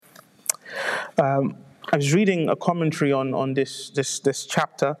I was reading a commentary on this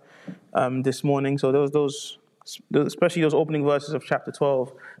chapter this morning. So there was especially those opening verses of chapter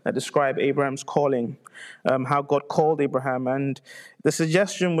 12 that describe Abraham's calling, how God called Abraham, and the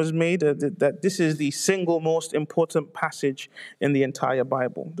suggestion was made that this is the single most important passage in the entire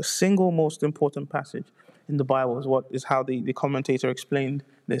Bible. The single most important passage in the Bible is how the commentator explained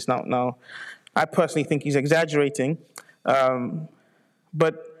this. Now, I personally think he's exaggerating,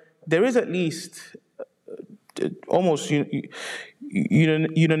 but there is at least almost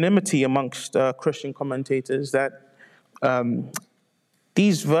unanimity amongst Christian commentators that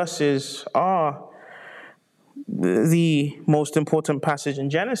these verses are the most important passage in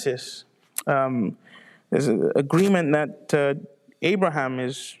Genesis. There's an agreement that Abraham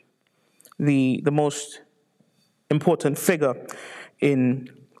is the most important figure in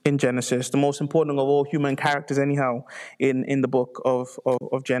Genesis, the most important of all human characters anyhow in the book of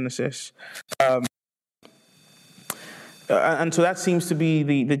Genesis. And so that seems to be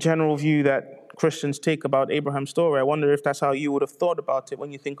the general view that Christians take about Abraham's story. I wonder if that's how you would have thought about it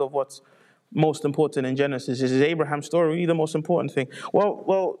when you think of what's most important in Genesis. Is Abraham's story really the most important thing?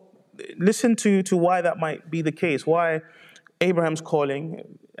 Well, listen to why that might be the case. Why Abraham's calling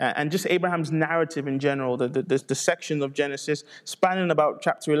and just Abraham's narrative in general, the section of Genesis spanning about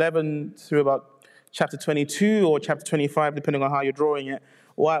chapter 11 through about chapter 22 or chapter 25, depending on how you're drawing it.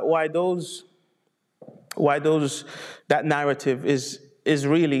 Why that narrative is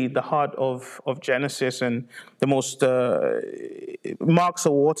really the heart of Genesis and the most marks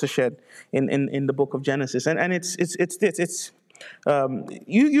a watershed in the book of Genesis. And it's this.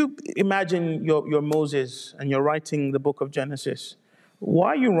 You imagine you're Moses and you're writing the book of Genesis. Why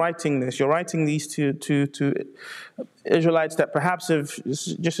are you writing this? You're writing these to Israelites that perhaps have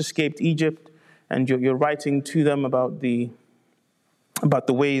just escaped Egypt, and you're writing to them about the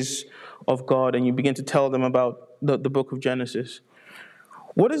ways of God, and you begin to tell them about the book of Genesis.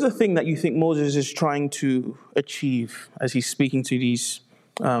 What is the thing that you think Moses is trying to achieve as he's speaking to these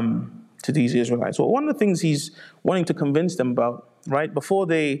Israelites? Well, one of the things he's wanting to convince them about, right, before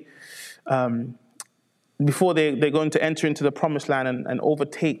they're going to enter into the promised land and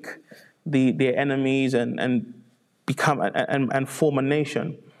overtake their enemies and become and form a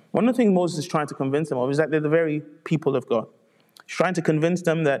nation. One of the things Moses is trying to convince them of is that they're the very people of God. He's trying to convince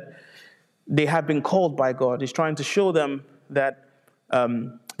them that they have been called by God. He's trying to show them that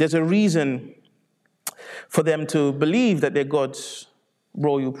there's a reason for them to believe that they're God's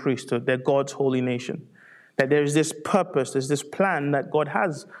royal priesthood, they're God's holy nation, that there's this purpose, there's this plan that God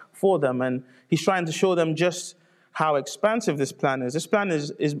has for them. And he's trying to show them just how expansive this plan is. This plan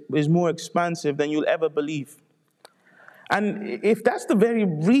is more expansive than you'll ever believe. And if that's the very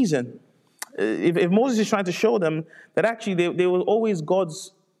reason, if Moses is trying to show them that actually it was always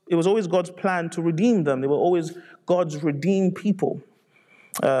God's plan to redeem them, they were always God's redeemed people,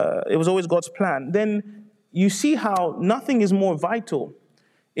 it was always God's plan, then you see how nothing is more vital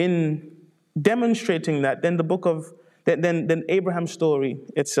in demonstrating that than than Abraham's story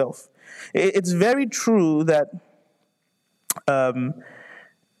itself. It's very true that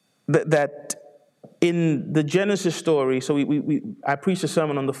that in the Genesis story, so I preached a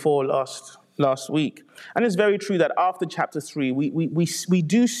sermon on the fall last week, and it's very true that after chapter 3, we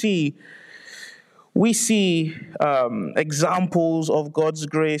see examples of God's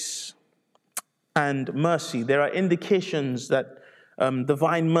grace and mercy. There are indications that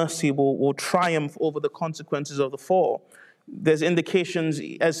divine mercy will triumph over the consequences of the fall. There's indications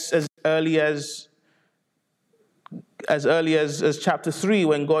as early as chapter 3,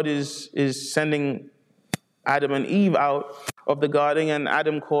 when God is sending Adam and Eve out of the garden, and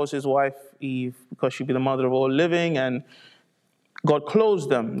Adam calls his wife Eve because she'd be the mother of all living, and God closed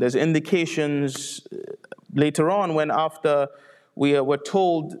them. There's indications later on when after we're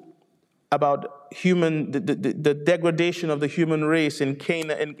told about the degradation of the human race in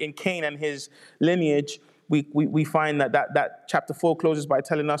Cain and his lineage, we find that chapter 4 closes by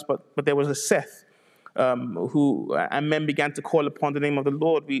telling us, but there was a Seth, and men began to call upon the name of the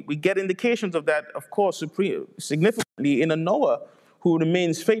Lord. We get indications of that, of course, significantly in a Noah who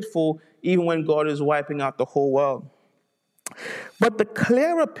remains faithful even when God is wiping out the whole world. But the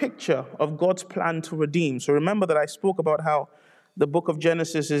clearer picture of God's plan to redeem, so remember that I spoke about how the book of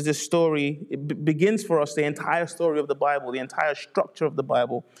Genesis is this story, it begins for us the entire story of the Bible, the entire structure of the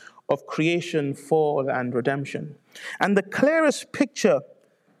Bible, of creation, fall, and redemption. And the clearest picture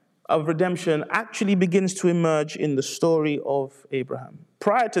of redemption actually begins to emerge in the story of Abraham.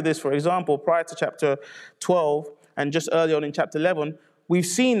 Prior to this, for example, prior to chapter 12 and just earlier on in chapter 11, we've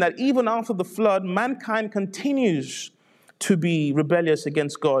seen that even after the flood, mankind continues to be rebellious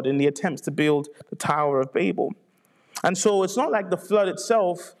against God in the attempts to build the Tower of Babel. And so it's not like the flood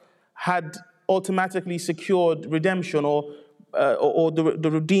itself had automatically secured redemption or the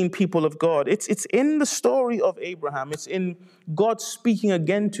redeemed people of God. It's in the story of Abraham. It's in God speaking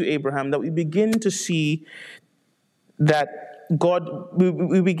again to Abraham that we begin to see that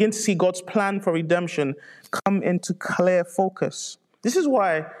we begin to see God's plan for redemption come into clear focus. This is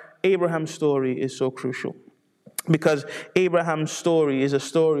why Abraham's story is so crucial. Because Abraham's story is a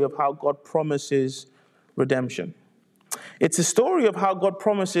story of how God promises redemption. It's a story of how God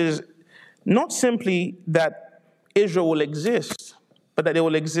promises not simply that Israel will exist, but that they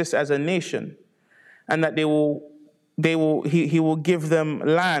will exist as a nation, and that he will give them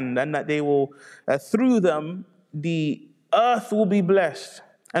land, and that they will, through them, the earth will be blessed.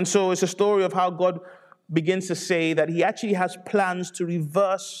 And so it's a story of how God begins to say that he actually has plans to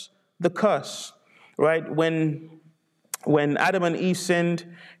reverse the curse, right? When Adam and Eve sinned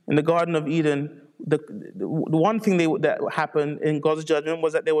in the Garden of Eden, the one thing that happened in God's judgment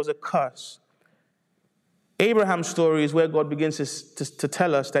was that there was a curse. Abraham's story is where God begins to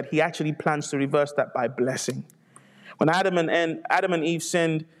tell us that he actually plans to reverse that by blessing. When Adam and Eve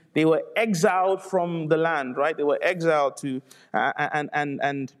sinned, they were exiled from the land, right? They were exiled to,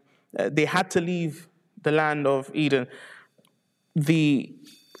 and they had to leave the land of Eden. The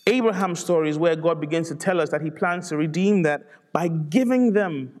Abraham story is where God begins to tell us that he plans to redeem that by giving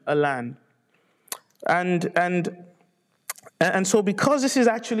them a land. And so because this is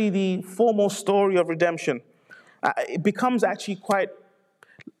actually the foremost story of redemption, it becomes actually quite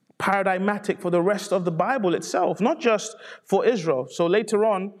paradigmatic for the rest of the Bible itself, not just for Israel. So later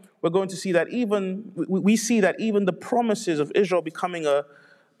on, we're going to see that we see that even the promises of Israel becoming a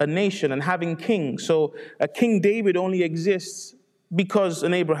nation and having kings. So a King David only exists because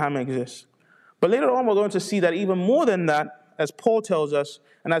an Abraham exists. But later on, we're going to see that even more than that, as Paul tells us,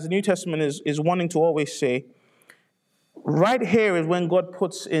 and as the New Testament is wanting to always say, right here is when God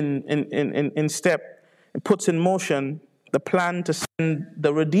puts in step, and puts in motion the plan to send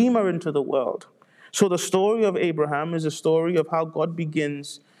the Redeemer into the world. So the story of Abraham is a story of how God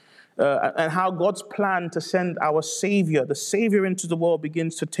begins and how God's plan to send our Savior, the Savior into the world,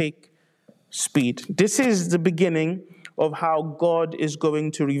 begins to take speed. This is the beginning of how God is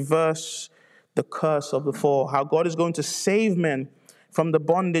going to reverse the curse of the fall, how God is going to save men from the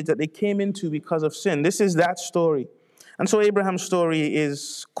bondage that they came into because of sin. This is that story. And so Abraham's story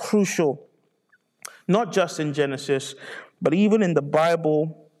is crucial, not just in Genesis, but even in the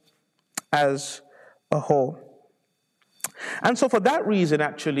Bible as a whole. And so for that reason,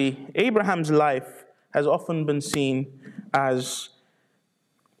 actually, Abraham's life has often been seen as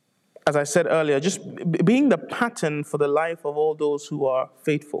I said earlier, just being the pattern for the life of all those who are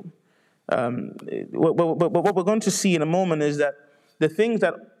faithful. What we're going to see in a moment is that the things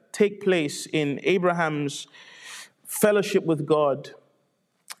that take place in Abraham's fellowship with God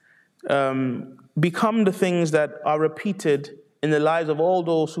become the things that are repeated in the lives of all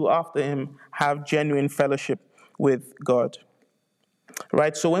those who after him have genuine fellowship with God.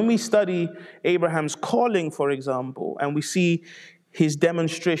 Right? So when we study Abraham's calling, for example, and we see his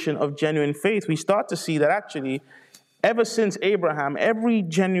demonstration of genuine faith, we start to see that actually, ever since Abraham, every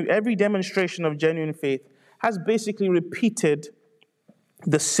demonstration of genuine faith has basically repeated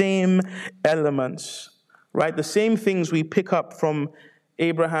the same elements, right? The same things we pick up from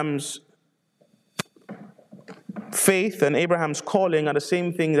Abraham's faith and Abraham's calling are the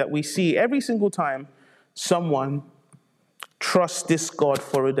same thing that we see every single time someone trusts this God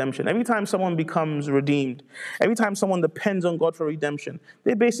for redemption. Every time someone becomes redeemed, every time someone depends on God for redemption,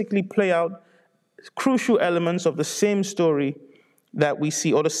 they basically play out crucial elements of the same story that we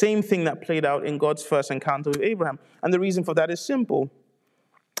see, or the same thing that played out in God's first encounter with Abraham. And the reason for that is simple.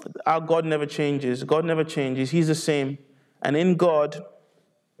 Our God never changes. God never changes. He's the same. And in God,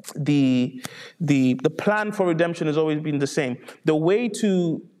 the plan for redemption has always been the same. The way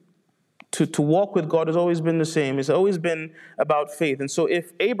to walk with God has always been the same. It's always been about faith. And so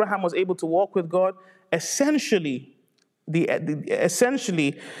if Abraham was able to walk with God, essentially, the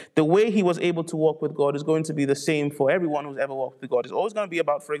way he was able to walk with God is going to be the same for everyone who's ever walked with God. It's always going to be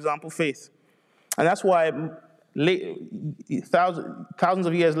about, for example, faith. And that's why thousands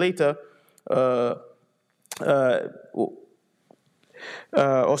of years later, or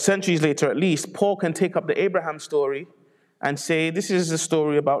centuries later at least, Paul can take up the Abraham story and say, this is a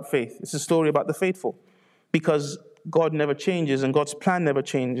story about faith. It's a story about the faithful, because God never changes and God's plan never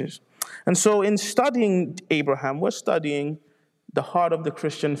changes. And so in studying Abraham, we're studying the heart of the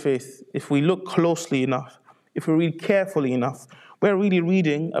Christian faith. If we look closely enough, if we read carefully enough, we're really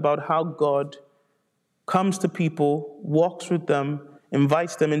reading about how God comes to people, walks with them,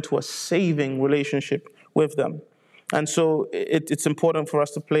 invites them into a saving relationship with them. And so it's important for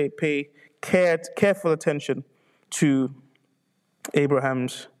us to pay careful attention to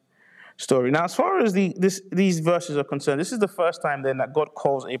Abraham's story. Now, as far as these verses are concerned, this is the first time then that God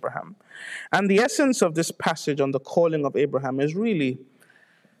calls Abraham. And the essence of this passage on the calling of Abraham is really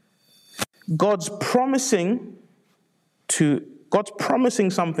God's promising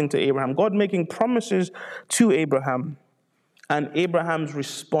something to Abraham, God making promises to Abraham, and Abraham's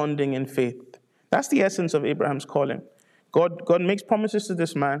responding in faith. That's the essence of Abraham's calling. God makes promises to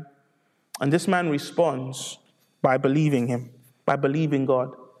this man, and this man responds by believing him, by believing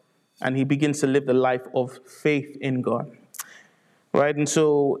God, and he begins to live the life of faith in God. Right? And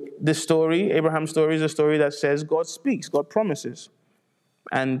so this story, Abraham's story, is a story that says God speaks, God promises,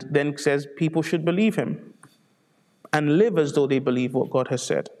 and then says people should believe him and live as though they believe what God has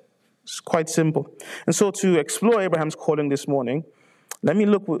said. It's quite simple. And so to explore Abraham's calling this morning, let me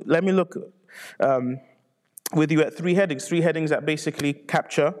look with you at three headings that basically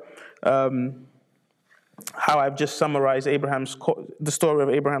capture how I've just summarized the story of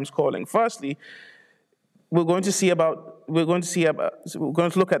Abraham's calling. Firstly, we're going to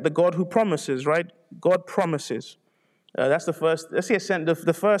look at the God who promises, right? God promises. That's the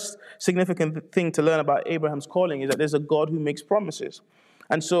first significant thing to learn about Abraham's calling is that there's a God who makes promises.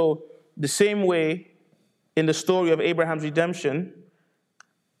 And so the same way in the story of Abraham's redemption,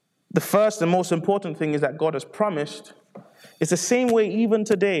 the first and most important thing is that God has promised. It's the same way even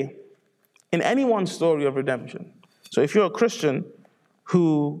today in anyone's story of redemption. So if you're a Christian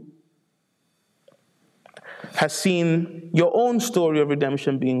who has seen your own story of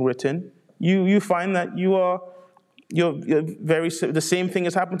redemption being written, you find that the same thing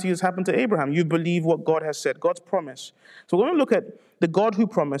has happened to you as happened to Abraham. You believe what God has said, God's promise. So we're going to look at the God who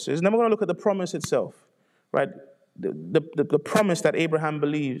promises, and then we're going to look at the promise itself, right? The promise that Abraham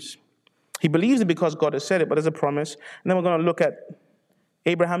believes. He believes it because God has said it, but as a promise. And then we're going to look at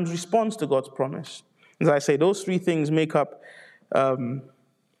Abraham's response to God's promise. As I say, those three things make up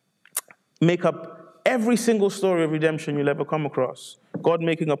every single story of redemption you'll ever come across. God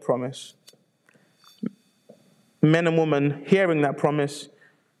making a promise, men and women hearing that promise,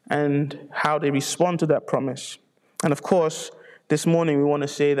 and how they respond to that promise. And of course, this morning we want to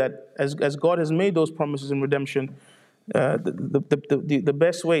say that as God has made those promises in redemption, the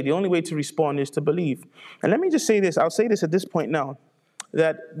best way, the only way to respond is to believe. And let me just say this, I'll say this at this point now,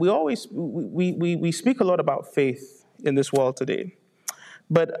 that we speak a lot about faith in this world today.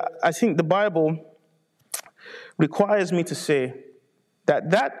 But I think the Bible requires me to say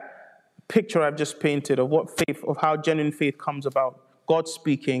that picture I've just painted of how genuine faith comes about, God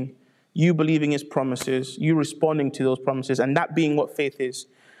speaking, you believing his promises, you responding to those promises, and that being what faith is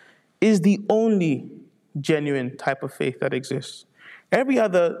the only genuine type of faith that exists. Every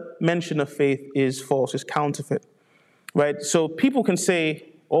other mention of faith is false, is counterfeit, right? So people can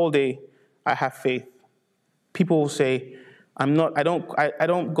say all day, I have faith. People will say, I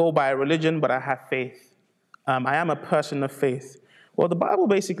don't go by a religion, but I have faith. I am a person of faith. Well, the Bible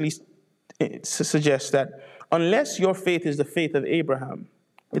basically suggests that unless your faith is the faith of Abraham,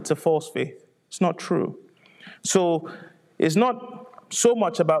 it's a false faith. It's not true. So it's not so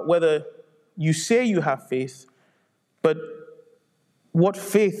much about whether you say you have faith, but what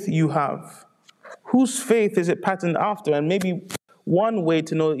faith you have. Whose faith is it patterned after? And maybe one way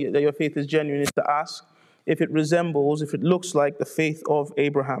to know that your faith is genuine is to ask if it looks like the faith of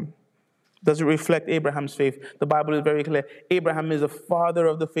Abraham. Does it reflect Abraham's faith? The Bible is very clear. Abraham is the father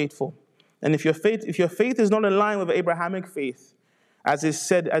of the faithful. And if your faith is not in line with Abrahamic faith, as is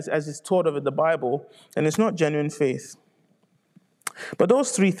said, as is taught of in the Bible, then it's not genuine faith. But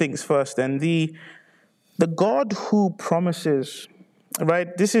those three things first, then the God who promises,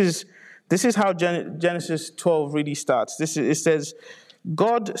 right? This is how Genesis 12 really starts. It says,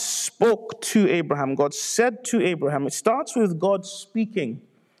 God spoke to Abraham. God said to Abraham. It starts with God speaking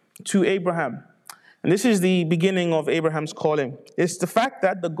to Abraham. And this is the beginning of Abraham's calling. It's the fact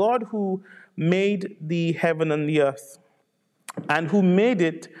that the God who made the heaven and the earth, and who made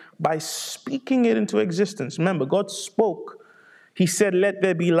it by speaking it into existence. Remember, God spoke. He said, let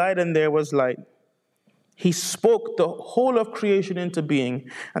there be light, and there was light. He spoke the whole of creation into being.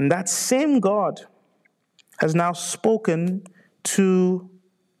 And that same God has now spoken to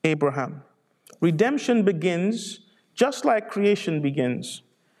Abraham. Redemption begins, just like creation begins,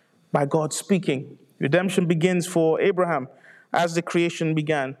 by God speaking. Redemption begins for Abraham, as the creation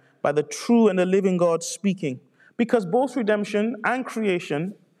began, by the true and the living God speaking. Because both redemption and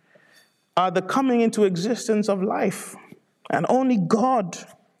creation are the coming into existence of life. And only God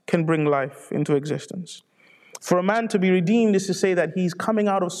can bring life into existence. For a man to be redeemed is to say that he's coming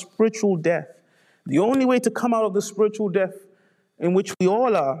out of spiritual death. The only way to come out of the spiritual death in which we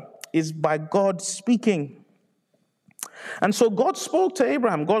all are is by God speaking. And so God spoke to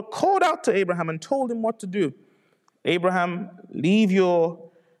Abraham. God called out to Abraham and told him what to do. Abraham, leave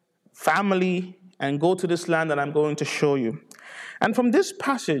your family and go to this land that I'm going to show you. And from this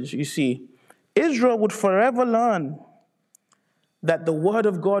passage, you see, Israel would forever learn that the word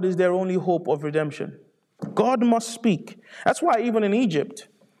of God is their only hope of redemption. God must speak. That's why even in Egypt,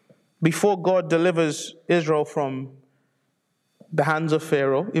 before God delivers Israel from the hands of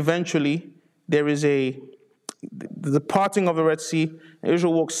Pharaoh, eventually there is the parting of the Red Sea.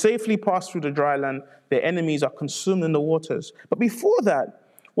 Israel walks safely past through the dry land. Their enemies are consumed in the waters. But before that,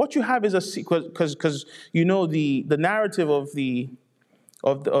 what you have is because you know the narrative of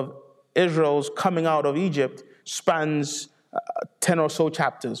Israel's coming out of Egypt spans 10 or so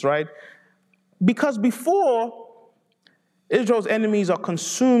chapters, right? Because before Israel's enemies are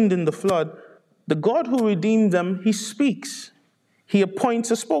consumed in the flood, the God who redeemed them, he speaks. He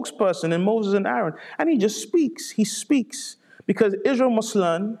appoints a spokesperson in Moses and Aaron, and he just speaks. He speaks because Israel must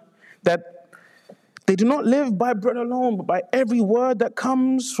learn that they do not live by bread alone, but by every word that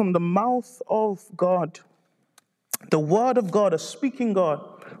comes from the mouth of God. The word of God, a speaking God.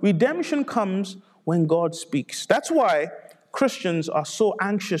 Redemption comes when God speaks. That's why Christians are so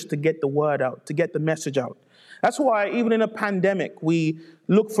anxious to get the word out, to get the message out. That's why even in a pandemic, we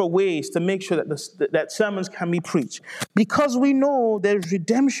look for ways to make sure that sermons can be preached. Because we know there's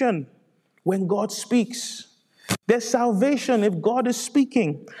redemption when God speaks. There's salvation if God is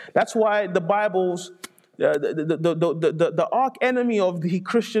speaking. That's why the Bible's, the arch enemy of the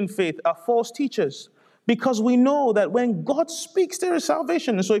Christian faith are false teachers. Because we know that when God speaks, there is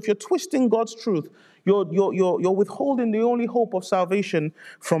salvation. And so if you're twisting God's truth, you're withholding the only hope of salvation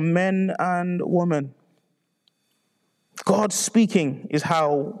from men and women. God speaking is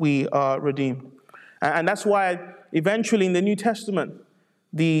how we are redeemed. And that's why eventually in the New Testament,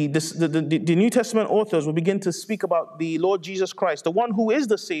 the New Testament authors will begin to speak about the Lord Jesus Christ, the one who is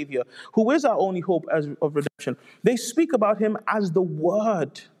the Savior, who is our only hope of redemption. They speak about him as the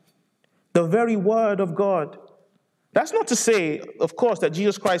Word, the very Word of God. That's not to say, of course, that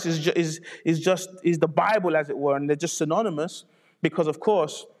Jesus Christ is the Bible, as it were, and they're just synonymous, because, of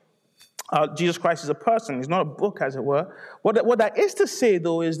course, Jesus Christ is a person. He's not a book, as it were. What that is to say,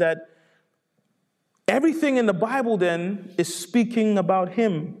 though, is that everything in the Bible, then, is speaking about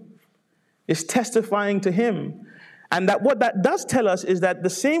him, is testifying to him. And that what that does tell us is that the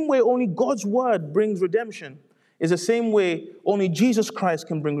same way only God's word brings redemption is the same way only Jesus Christ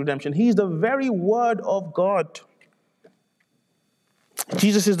can bring redemption. He's the very word of God.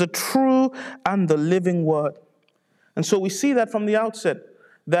 Jesus is the true and the living word. And so we see that from the outset,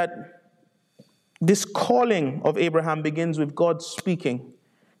 that this calling of Abraham begins with God speaking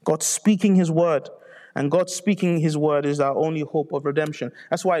his word. And God speaking his word is our only hope of redemption.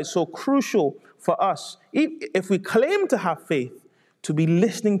 That's why it's so crucial for us, if we claim to have faith, to be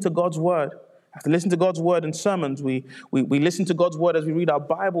listening to God's word. We have to listen to God's word in sermons. We listen to God's word as we read our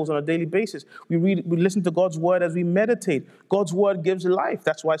Bibles on a daily basis. We listen to God's word as we meditate. God's word gives life.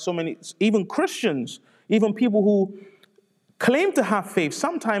 That's why so many, even Christians, even people who claim to have faith,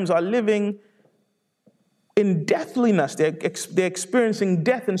 sometimes are living in deathliness. They're experiencing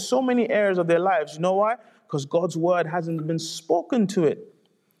death in so many areas of their lives. You know why? Because God's word hasn't been spoken to it.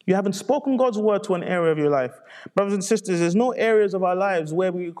 You haven't spoken God's word to an area of your life. Brothers and sisters, there's no areas of our lives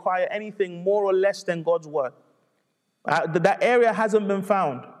where we require anything more or less than God's word. That area hasn't been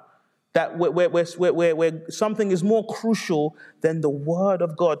found. That where something is more crucial than the word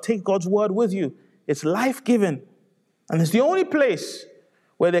of God. Take God's word with you. It's life-giving. And it's the only place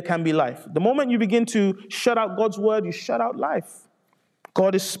where there can be life. The moment you begin to shut out God's word, you shut out life.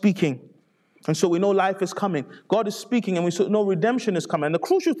 God is speaking. And so we know life is coming. God is speaking, and we know redemption is coming. And the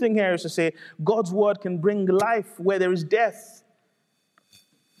crucial thing here is to say God's word can bring life where there is death.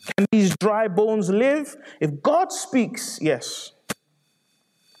 Can these dry bones live? If God speaks, yes.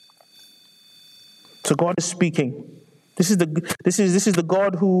 So God is speaking. This is the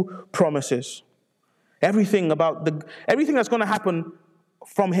God who promises. Everything that's going to happen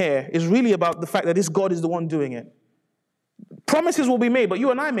from here is really about the fact that this God is the one doing it. Promises will be made, but you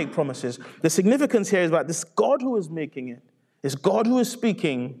and I make promises. The significance here is about this God who is making it. This God who is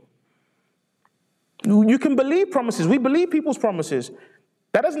speaking. You can believe promises. We believe people's promises.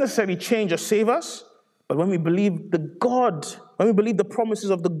 That doesn't necessarily change or save us, but when we believe the promises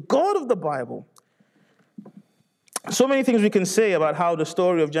of the God of the Bible, so many things we can say about how the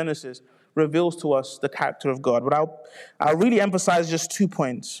story of Genesis reveals to us the character of God. But I'll really emphasize just 2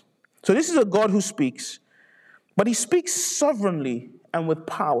 points. So this is a God who speaks, but he speaks sovereignly and with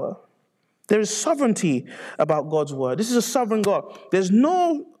power. There is sovereignty about God's word. This is a sovereign God. There's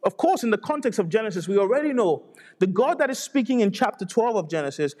no, of course, in the context of Genesis, we already know the God that is speaking in chapter 12 of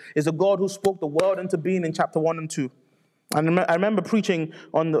Genesis is the God who spoke the world into being in chapter 1 and 2. And I remember preaching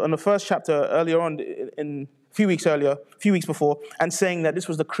on the first chapter earlier on, a few weeks before, and saying that this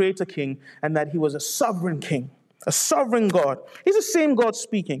was the creator king and that he was a sovereign king, a sovereign God. He's the same God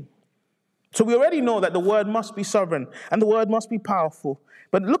speaking. So we already know that the word must be sovereign and the word must be powerful.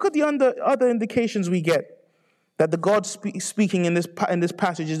 But look at the other indications we get that the God speaking in this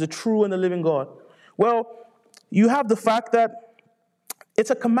passage is the true and the living God. Well, you have the fact that it's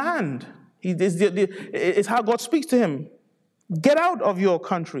a command. It's how God speaks to him. Get out of your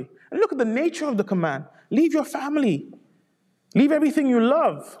country. And look at the nature of the command. Leave your family. Leave everything you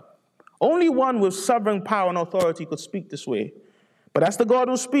love. Only one with sovereign power and authority could speak this way. But that's the God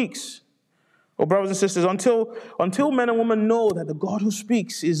who speaks. Oh, brothers and sisters, until men and women know that the God who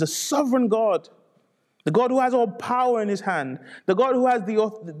speaks is a sovereign God, the God who has all power in his hand, the God who has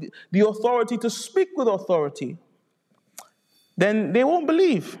the authority to speak with authority, then they won't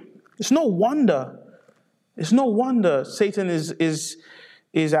believe. It's no wonder Satan is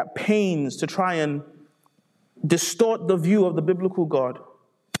at pains to try and distort the view of the biblical God.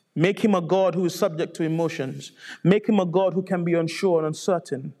 Make him a God who is subject to emotions. Make him a God who can be unsure and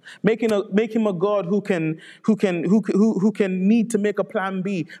uncertain. Make him a God who can need to make a plan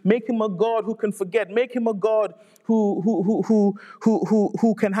B. Make him a God who can forget. Make him a God who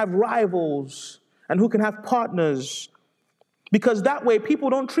can have rivals and who can have partners. Because that way people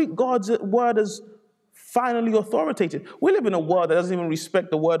don't treat God's word as finally authoritative. We live in a world that doesn't even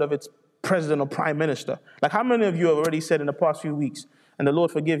respect the word of its president or prime minister. Like how many of you have already said in the past few weeks, and the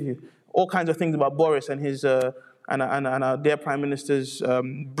Lord forgive you, all kinds of things about Boris and his and our dear Prime Minister's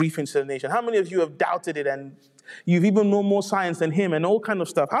briefings to the nation. How many of you have doubted it and you've even known more science than him and all kind of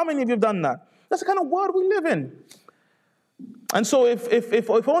stuff? How many of you have done that? That's the kind of world we live in. And so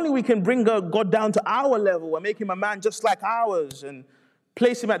if only we can bring God down to our level and make him a man just like ours and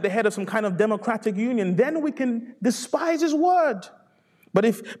place him at the head of some kind of democratic union, then we can despise his word. But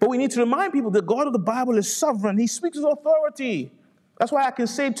we need to remind people that God of the Bible is sovereign. He speaks with authority. That's why I can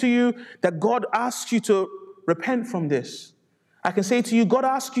say to you that God asks you to repent from this. I can say to you, God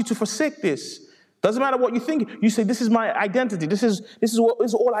asks you to forsake this. Doesn't matter what you think. You say, this is my identity. This is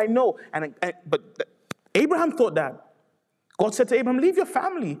all I know. But Abraham thought that. God said to Abraham, leave your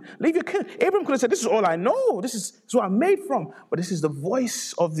family, leave your kin. Abraham could have said, this is all I know. This is what I'm made from. But this is the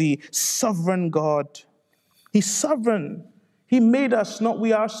voice of the sovereign God. He's sovereign. He made us, not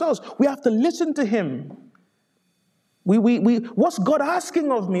we ourselves. We have to listen to him. What's God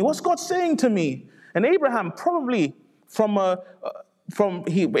asking of me? What's God saying to me? And Abraham probably Abraham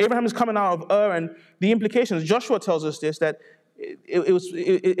is coming out of Ur, and the implications. Joshua tells us this, that it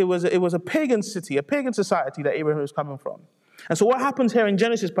was a pagan city, a pagan society that Abraham was coming from. And so what happens here in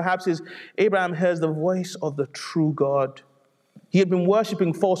Genesis perhaps is Abraham hears the voice of the true God. He had been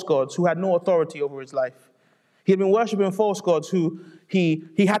worshiping false gods who had no authority over his life. He had been worshiping false gods who he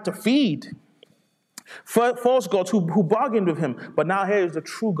had to feed. False gods who bargained with him. But now here is the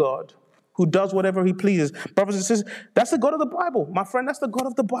true God who does whatever he pleases. Brothers and sisters, that's the God of the Bible. My friend, that's the God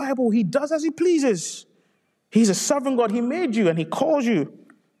of the Bible. He does as he pleases. He's a sovereign God. He made you and he calls you.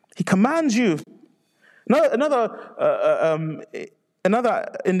 He commands you. Another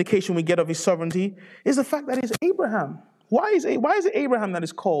indication we get of his sovereignty is the fact that it's Abraham. Why is it Abraham that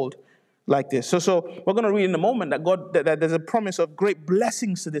is called like this? So we're going to read in a moment that there's a promise of great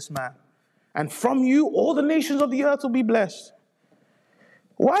blessings to this man. And from you, all the nations of the earth will be blessed.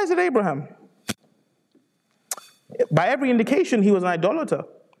 Why is it Abraham? By every indication, he was an idolater,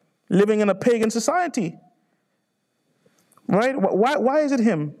 living in a pagan society. Right? Why is it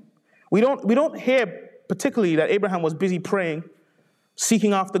him? We don't hear particularly that Abraham was busy praying,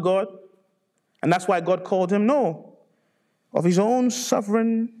 seeking after God, and that's why God called him. No. Of his own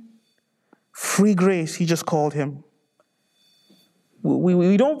sovereign, free grace, he just called him.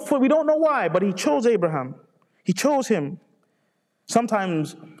 We don't know why, but he chose Abraham. He chose him.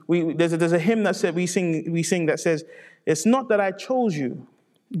 Sometimes there's a hymn that we sing that says, "It's not that I chose you,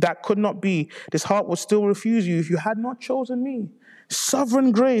 that could not be. This heart would still refuse you if you had not chosen me."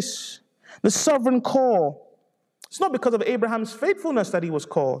 Sovereign grace, the sovereign call. It's not because of Abraham's faithfulness that he was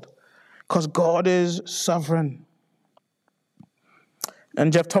called, because God is sovereign.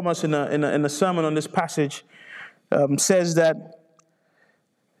 And Jeff Thomas in a sermon on this passage says that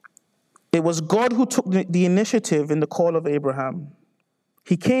it was God who took the initiative in the call of Abraham.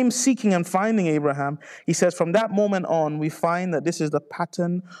 He came seeking and finding Abraham. He says, from that moment on, we find that this is the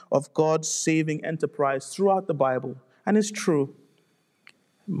pattern of God's saving enterprise throughout the Bible. And it's true.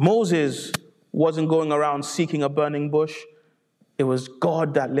 Moses wasn't going around seeking a burning bush. It was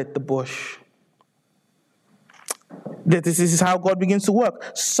God that lit the bush. This is how God begins to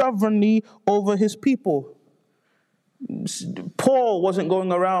work, sovereignly over his people. Paul wasn't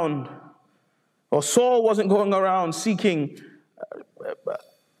going around, or Saul wasn't going around seeking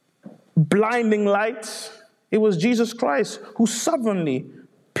blinding lights. It was Jesus Christ who sovereignly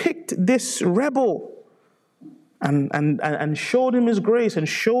picked this rebel and showed him his grace and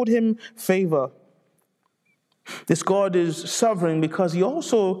showed him favor. This God is sovereign because he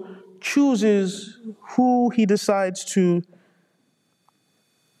also chooses who he decides to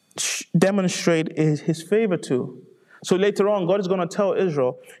demonstrate his favor to. So later on, God is going to tell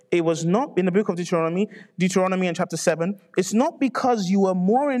Israel, it was not, in the book of Deuteronomy in chapter 7, it's not because you were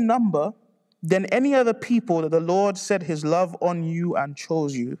more in number than any other people that the Lord set his love on you and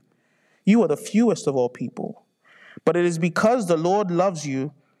chose you. You are the fewest of all people. But it is because the Lord loves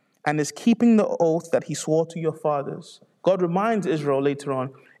you and is keeping the oath that he swore to your fathers. God reminds Israel later on,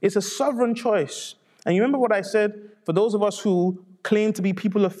 it's a sovereign choice. And you remember what I said? For those of us who claim to be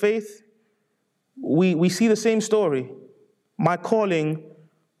people of faith, we see the same story. My calling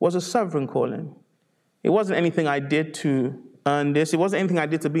was a sovereign calling. It wasn't anything I did to earn this. It wasn't anything I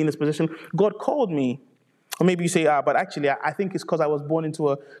did to be in this position. God called me. Or maybe you say, but actually, I think it's because I was born into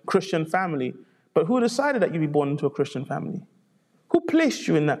a Christian family. But who decided that you'd be born into a Christian family? Who placed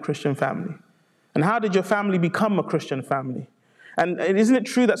you in that Christian family? And how did your family become a Christian family? And isn't it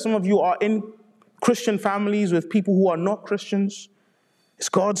true that some of you are in Christian families with people who are not Christians? It's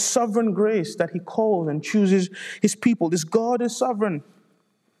God's sovereign grace that he calls and chooses his people. This God is sovereign.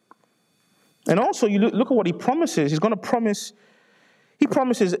 And also, you look at what he promises. He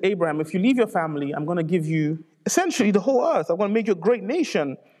promises Abraham, if you leave your family, I'm going to give you essentially the whole earth. I'm going to make you a great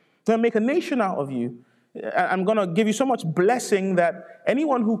nation. I'm going to make a nation out of you. I'm going to give you so much blessing that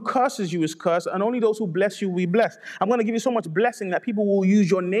anyone who curses you is cursed, and only those who bless you will be blessed. I'm going to give you so much blessing that people will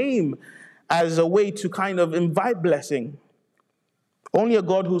use your name as a way to kind of invite blessing. Only a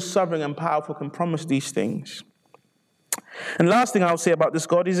God who's sovereign and powerful can promise these things. And last thing I'll say about this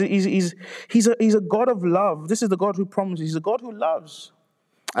God is he's a God of love. This is the God who promises. He's a God who loves.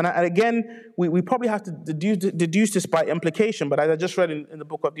 And again, we probably have to deduce this by implication, but as I just read in the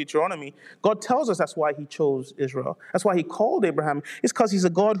book of Deuteronomy, God tells us that's why he chose Israel. That's why he called Abraham. It's because he's a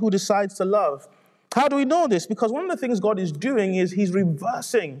God who decides to love. How do we know this? Because one of the things God is doing is he's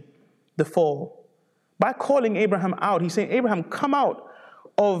reversing the fall. By calling Abraham out, he's saying, Abraham, come out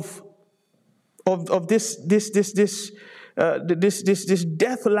of this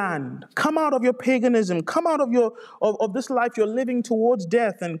death land. Come out of your paganism. Come out of this life you're living towards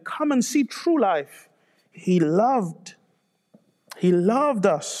death and come and see true life. He loved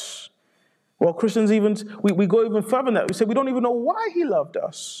us. Well, Christians we go even further than that. We say we don't even know why he loved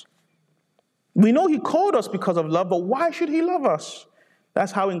us. We know he called us because of love, but why should he love us?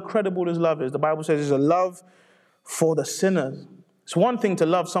 That's how incredible his love is. The Bible says it's a love for the sinners. It's one thing to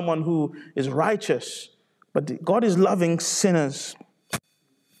love someone who is righteous, but God is loving sinners.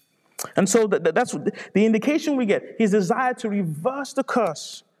 And so that's the indication we get. His desire to reverse the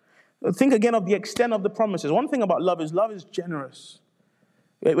curse. Think again of the extent of the promises. One thing about love is generous.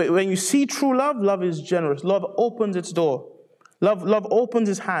 When you see true love, love is generous. Love opens its door. Love opens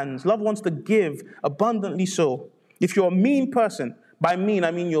its hands. Love wants to give abundantly so. If you're a mean person, by mean I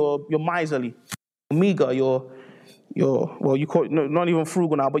mean you're miserly, meager, you're you call it not even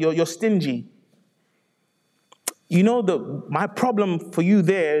frugal now, but you're stingy. You know, my problem for you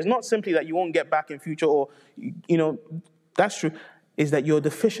there is not simply that you won't get back in future, or that's true, is that you're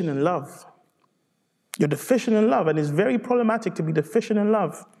deficient in love. You're deficient in love, and it's very problematic to be deficient in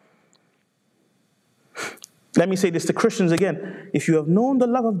love. Let me say this to Christians again. If you have known the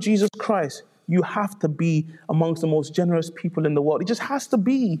love of Jesus Christ, you have to be amongst the most generous people in the world. It just has to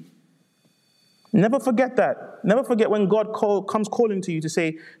be. Never forget that. Never forget when God comes calling to you to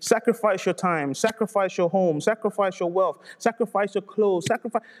say, sacrifice your time, sacrifice your home, sacrifice your wealth, sacrifice your clothes,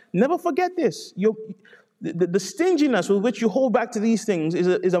 sacrifice. Never forget this. The stinginess with which you hold back to these things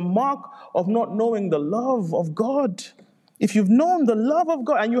is a mark of not knowing the love of God. If you've known the love of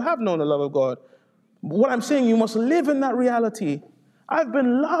God, and you have known the love of God, what I'm saying, you must live in that reality. I've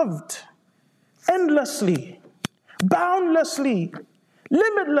been loved endlessly, boundlessly,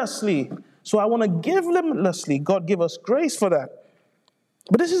 limitlessly. So I want to give limitlessly. God give us grace for that.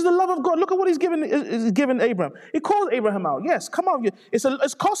 But this is the love of God. Look at what he's given Abraham. He called Abraham out. Yes, come out.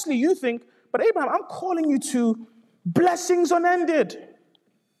 It's costly, you think. But Abraham, I'm calling you to blessings unended.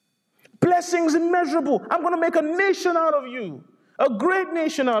 Blessings immeasurable. I'm going to make a nation out of you. A great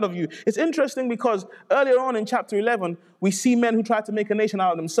nation out of you. It's interesting because earlier on in chapter 11, we see men who try to make a nation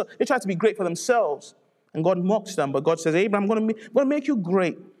out of themselves. They try to be great for themselves. And God mocks them. But God says, Abraham, I'm going to make you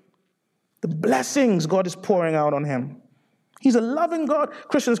great. The blessings God is pouring out on him. He's a loving God.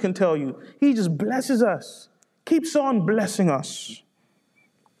 Christians can tell you. He just blesses us. Keeps on blessing us.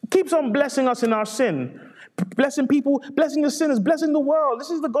 Keeps on blessing us in our sin. Blessing people, blessing the sinners, blessing the world. This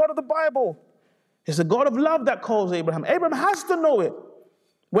is the God of the Bible. It's the God of love that calls Abraham. Abraham has to know it.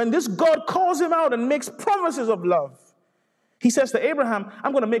 When this God calls him out and makes promises of love, he says to Abraham,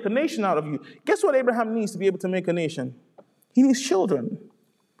 I'm going to make a nation out of you. Guess what Abraham needs to be able to make a nation? He needs children.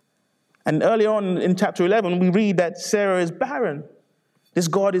 And earlier on in chapter 11, we read that Sarah is barren. This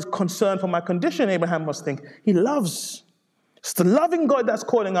God is concerned for my condition, Abraham must think. He loves. It's the loving God that's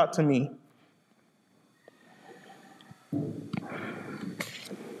calling out to me.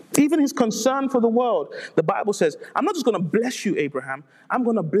 Even his concern for the world. The Bible says, I'm not just going to bless you, Abraham. I'm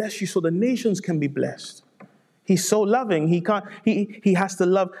going to bless you so the nations can be blessed. He's so loving. He has to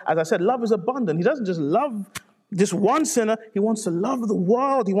love. As I said, love is abundant. He doesn't just love just one sinner. He wants to love the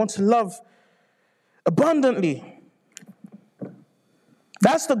world. He wants to love abundantly.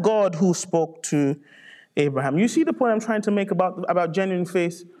 That's the God who spoke to Abraham. You see the point I'm trying to make about genuine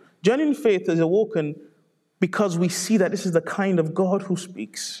faith? Genuine faith is awoken because we see that this is the kind of God who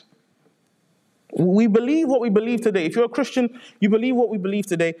speaks. We believe what we believe today. If you're a Christian, you believe what we believe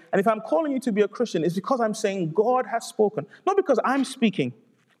today. And if I'm calling you to be a Christian, it's because I'm saying God has spoken. Not because I'm speaking.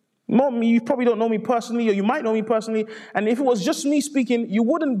 You probably don't know me personally, or you might know me personally. And if it was just me speaking, you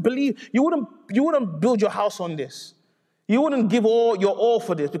wouldn't build your house on this. You wouldn't give your all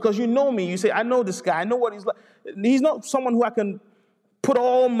for this because you know me. You say, I know this guy. I know what he's like. He's not someone who I can put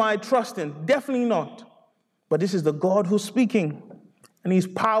all my trust in. Definitely not. But this is the God who's speaking. And he's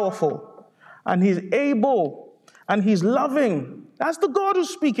powerful. And he's able. And he's loving. That's the God who's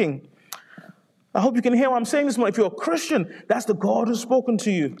speaking. I hope you can hear what I'm saying this morning. If you're a Christian, that's the God who's spoken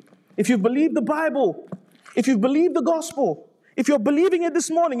to you. If you believe the Bible, if you believe the gospel, if you're believing it this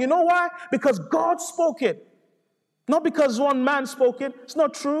morning, you know why? Because God spoke it. Not because one man spoke it. It's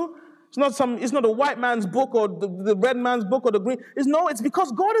not true. It's not a white man's book or the red man's book or the green. It's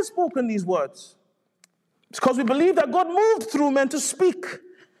because God has spoken these words. It's because we believe that God moved through men to speak.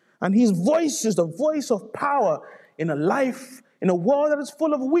 And his voice is the voice of power in a life, in a world that is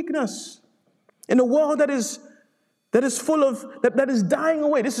full of weakness. In a world that is full of, that is dying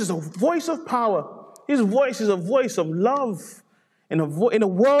away. This is a voice of power. His voice is a voice of love. In a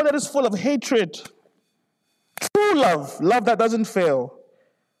world that is full of hatred. True love that doesn't fail.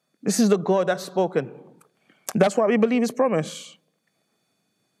 This is the God that's spoken. That's why we believe his promise.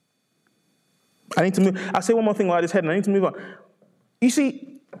 I need to move. I'll say one more thing while this head, and I need to move on. You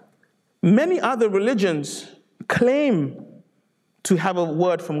see, many other religions claim to have a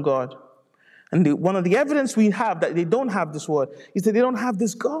word from God. And one of the evidence we have that they don't have this word is that they don't have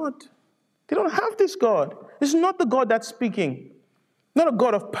this God. They don't have this God. This is not the God that's speaking. Not a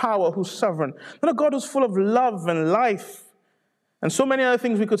God of power who's sovereign. Not a God who's full of love and life. And so many other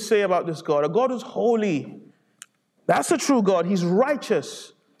things we could say about this God. A God who's holy. That's a true God. He's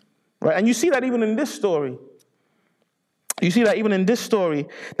righteous. Right? And you see that even in this story. You see that even in this story,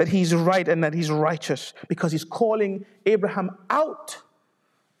 that he's right and that he's righteous. Because he's calling Abraham out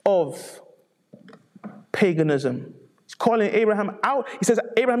of paganism. He's calling Abraham out. He says,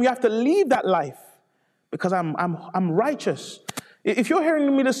 Abraham, you have to leave that life because I'm righteous. If you're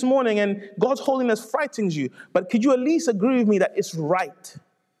hearing me this morning and God's holiness frightens you, but could you at least agree with me that it's right?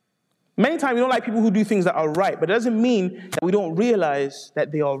 Many times we don't like people who do things that are right, but it doesn't mean that we don't realize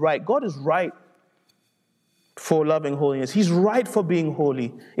that they are right. God is right for loving holiness. He's right for being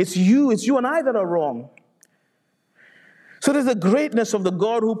holy. It's you and I that are wrong. So there's the greatness of the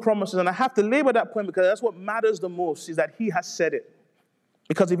God who promises, and I have to labor that point because that's what matters the most, is that he has said it.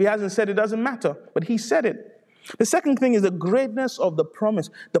 Because if he hasn't said it, it doesn't matter, but he said it. The second thing is the greatness of the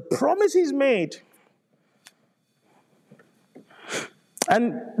promise. The promise he's made.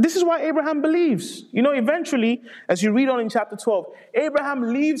 And this is why Abraham believes. You know, eventually, as you read on in chapter 12,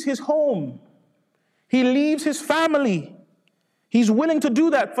 Abraham leaves his home. He leaves his family. He's willing to do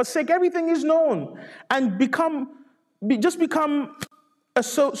that, forsake everything he's known, and become a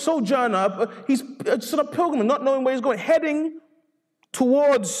sojourner. He's a sort of pilgrim, not knowing where he's going, heading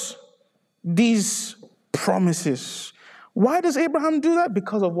towards these promises. Why does Abraham do that?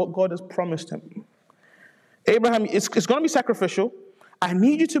 Because of what God has promised him. Abraham, it's going to be sacrificial. I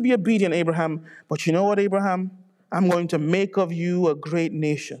need you to be obedient, Abraham. But you know what, Abraham? I'm going to make of you a great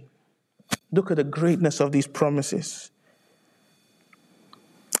nation. Look at the greatness of these promises.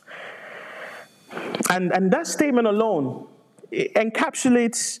 And that statement alone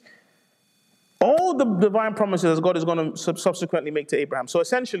encapsulates all the divine promises God is going to subsequently make to Abraham. So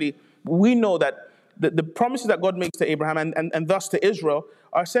essentially, we know that the promises that God makes to Abraham and thus to Israel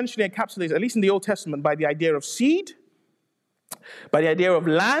are essentially encapsulated, at least in the Old Testament, by the idea of seed, by the idea of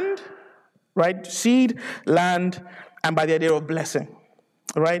land, right? Seed, land, and by the idea of blessing,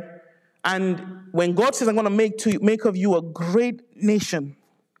 right? And when God says, I'm going to make of you a great nation,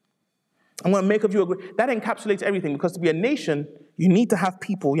 I'm going to make of you a great, that encapsulates everything, because to be a nation, you need to have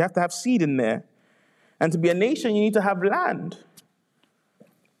people, you have to have seed in there. And to be a nation, you need to have land.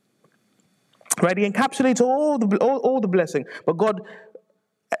 Right? He encapsulates all the blessing. But God,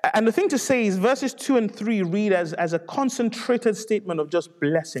 and the thing to say is verses 2 and 3 read as a concentrated statement of just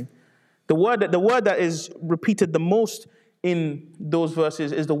blessing. The word that is repeated the most in those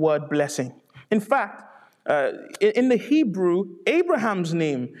verses is the word blessing. In fact, in the Hebrew, Abraham's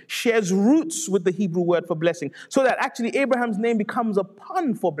name shares roots with the Hebrew word for blessing, so that actually Abraham's name becomes a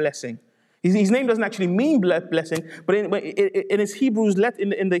pun for blessing. His name doesn't actually mean blessing, but in its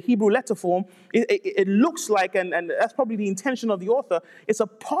in the Hebrew letter form, it looks like, and that's probably the intention of the author, it's a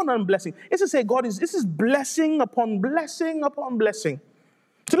pun on blessing. It's to say this is blessing upon blessing upon blessing.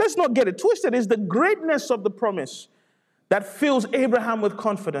 So let's not get it twisted. It's the greatness of the promise that fills Abraham with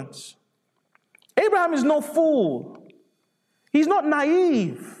confidence. Abraham is no fool. He's not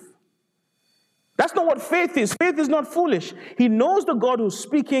naive. That's not what faith is. Faith is not foolish. He knows the God who's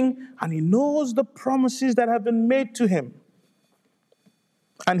speaking, and he knows the promises that have been made to him.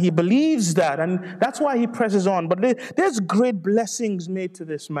 And he believes that, and that's why he presses on. But there's great blessings made to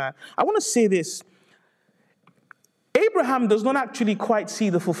this man. I want to say this. Abraham does not actually quite see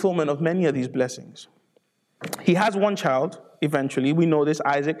the fulfillment of many of these blessings. He has one child, eventually. We know this,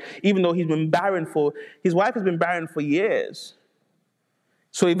 Isaac, even though his wife has been barren for years.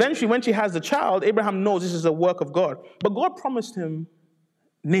 So eventually, when she has the child, Abraham knows this is a work of God. But God promised him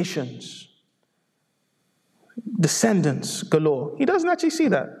nations, descendants galore. He doesn't actually see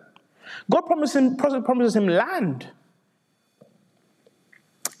that. God promises him land.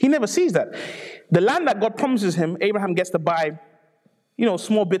 He never sees that. The land that God promises him, Abraham gets to buy,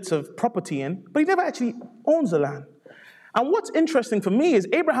 small bits of property in, but he never actually owns the land. And what's interesting for me is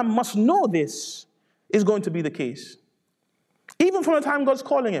Abraham must know this is going to be the case. Even from the time God's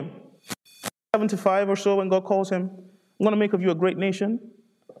calling him, 75 or so, when God calls him, I'm going to make of you a great nation.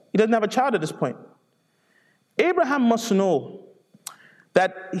 He doesn't have a child at this point. Abraham must know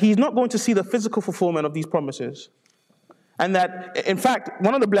that he's not going to see the physical fulfillment of these promises. And that, in fact,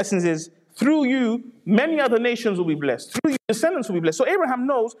 one of the blessings is, through you, many other nations will be blessed. Through your descendants will be blessed. So Abraham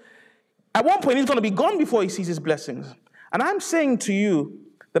knows, at one point, he's going to be gone before he sees his blessings. And I'm saying to you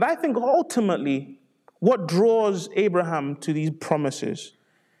that I think ultimately, what draws Abraham to these promises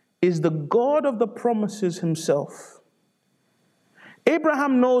is the God of the promises himself.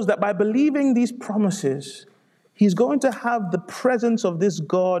 Abraham knows that by believing these promises, he's going to have the presence of this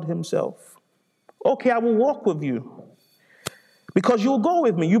God himself. Okay, I will walk with you because you'll go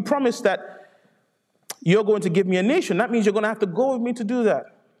with me. You promised that you're going to give me a nation. That means you're going to have to go with me to do that.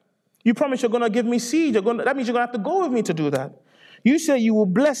 You promised you're going to give me seed. That means you're going to have to go with me to do that. You say you will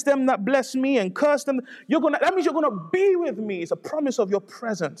bless them that bless me and curse them. That means you're going to be with me. It's a promise of your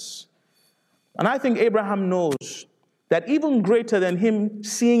presence. And I think Abraham knows that even greater than him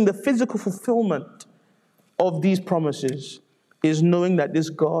seeing the physical fulfillment of these promises is knowing that this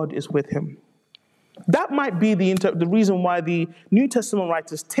God is with him. That might be the reason why the New Testament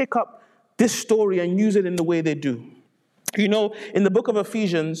writers take up this story and use it in the way they do. In the book of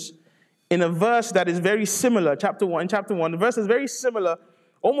Ephesians, in a verse that is very similar, chapter 1, the verse is very similar,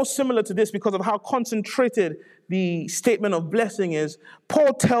 almost similar to this because of how concentrated the statement of blessing is.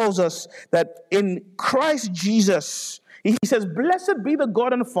 Paul tells us that in Christ Jesus, he says, "Blessed be the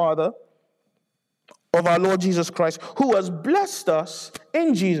God and Father of our Lord Jesus Christ, who has blessed us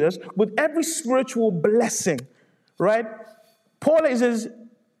in Jesus with every spiritual blessing." Right? Paul is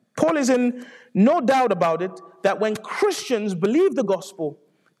in no doubt about it that when Christians believe the gospel,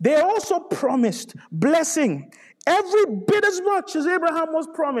 they are also promised blessing every bit as much as Abraham was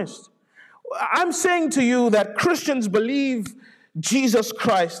promised. I'm saying to you that Christians believe Jesus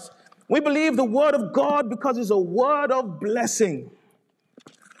Christ. We believe the word of God because it's a word of blessing.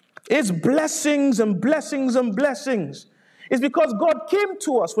 It's blessings and blessings and blessings. It's because God came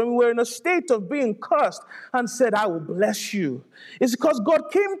to us when we were in a state of being cursed and said, "I will bless you." It's because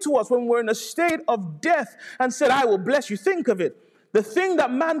God came to us when we were in a state of death and said, "I will bless you." Think of it. The thing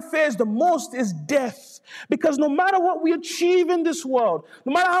that man fears the most is death. Because no matter what we achieve in this world,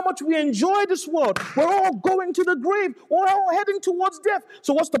 no matter how much we enjoy this world, we're all going to the grave. We're all heading towards death.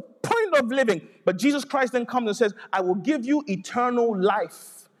 So what's the point of living? But Jesus Christ then comes and says, I will give you eternal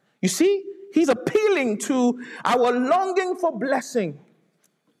life. You see, he's appealing to our longing for blessing.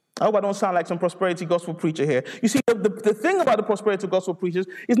 I hope I don't sound like some prosperity gospel preacher here. You see, the thing about the prosperity gospel preachers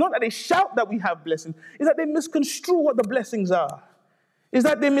is not that they shout that we have blessings, it's that they misconstrue what the blessings are. Is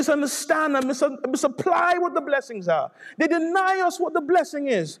that they misunderstand and misapply what the blessings are. They deny us what the blessing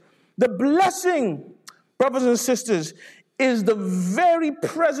is. The blessing, brothers and sisters, is the very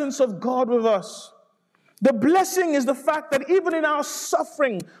presence of God with us. The blessing is the fact that even in our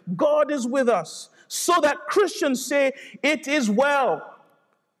suffering, God is with us. So that Christians say, it is well.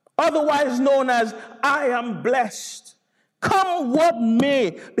 Otherwise known as, I am blessed. Come what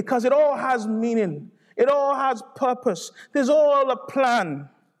may, because it all has meaning. It all has purpose. There's all a plan.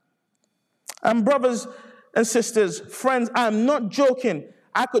 And brothers and sisters, friends, I'm not joking.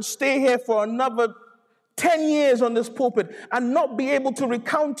 I could stay here for another 10 years on this pulpit and not be able to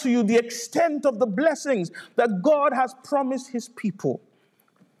recount to you the extent of the blessings that God has promised his people.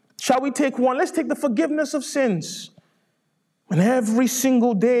 Shall we take one? Let's take the forgiveness of sins. And every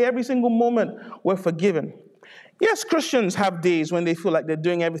single day, every single moment, we're forgiven. Yes, Christians have days when they feel like they're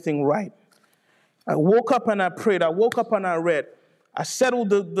doing everything right. I woke up and I prayed. I woke up and I read. I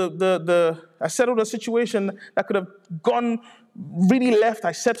settled I settled a situation that could have gone really left.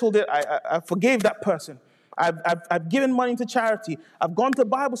 I settled it. I forgave that person. I've given money to charity. I've gone to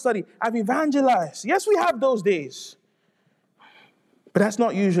Bible study. I've evangelized. Yes, we have those days. But that's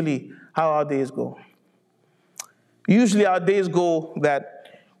not usually how our days go. Usually our days go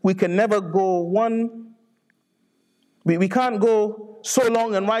that we can never go one. We can't go so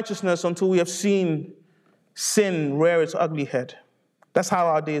long in righteousness until we have seen sin rear its ugly head. That's how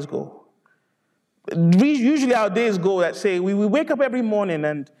our days go. Usually our days go that say we wake up every morning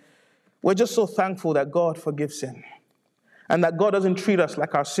and we're just so thankful that God forgives sin and that God doesn't treat us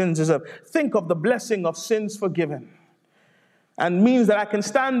like our sins deserve. Think of the blessing of sins forgiven and means that I can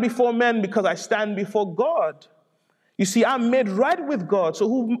stand before men because I stand before God. You see, I'm made right with God, so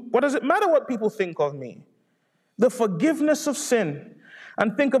what does it matter what people think of me? The forgiveness of sin.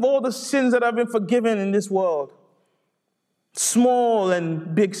 And think of all the sins that have been forgiven in this world. Small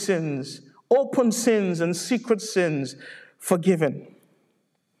and big sins, open sins and secret sins forgiven.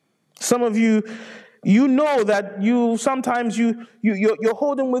 Some of you, you know that sometimes you're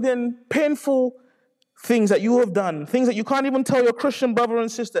holding within painful things that you have done, things that you can't even tell your Christian brother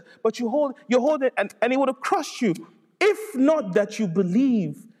and sister, but you're holding and it would have crushed you if not that you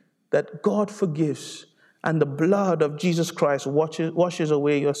believe that God forgives and the blood of Jesus Christ washes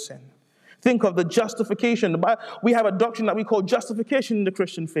away your sin. Think of the justification. We have a doctrine that we call justification in the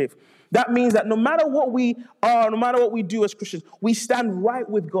Christian faith. That means that no matter what we are, no matter what we do as Christians, we stand right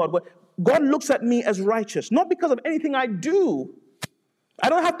with God. God looks at me as righteous, not because of anything I do. I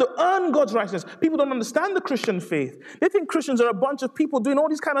don't have to earn God's righteousness. People don't understand the Christian faith. They think Christians are a bunch of people doing all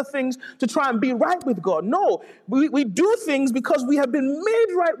these kind of things to try and be right with God. No, we do things because we have been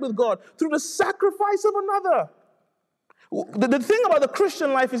made right with God through the sacrifice of another. The thing about the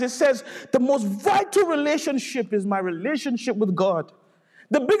Christian life is it says the most vital relationship is my relationship with God.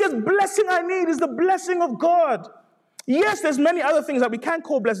 The biggest blessing I need is the blessing of God. Yes, there's many other things that we can't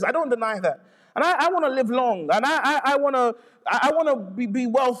call blessings. I don't deny that. And I want to live long, and I want to be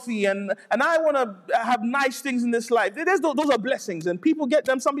wealthy, and I want to have nice things in this life. Those are blessings, and people get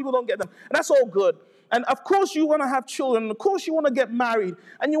them, some people don't get them, and that's all good. And of course you want to have children, and of course you want to get married,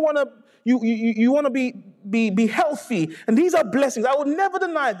 and you want to be healthy, and these are blessings. I will never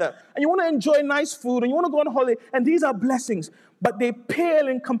deny that. And you want to enjoy nice food, and you want to go on holiday, and these are blessings, but they pale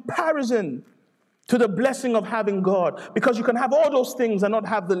in comparison to the blessing of having God, because you can have all those things and not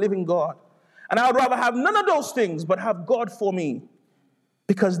have the living God. And I would rather have none of those things, but have God for me.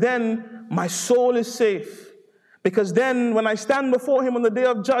 Because then my soul is safe. Because then when I stand before him on the day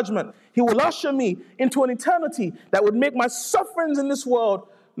of judgment, he will usher me into an eternity that would make my sufferings in this world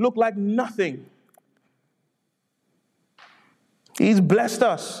look like nothing. He's blessed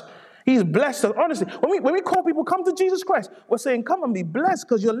us. He's blessed us. Honestly, when we call people, come to Jesus Christ, we're saying, come and be blessed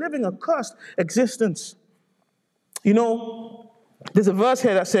because you're living a cursed existence. You know, there's a verse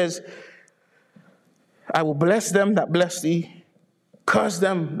here that says, I will bless them that bless thee, curse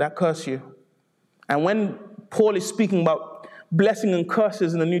them that curse you. And when Paul is speaking about blessing and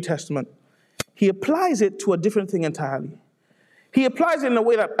curses in the New Testament, he applies it to a different thing entirely. He applies it in a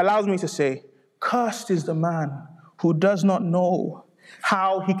way that allows me to say, cursed is the man who does not know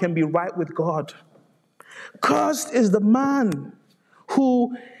how he can be right with God. Cursed is the man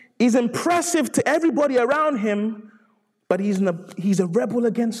who is impressive to everybody around him, but he's a rebel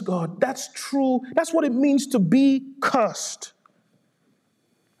against God. That's true. That's what it means to be cursed.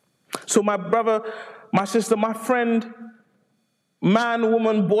 So my brother, my sister, my friend, man,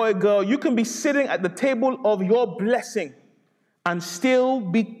 woman, boy, girl, you can be sitting at the table of your blessing and still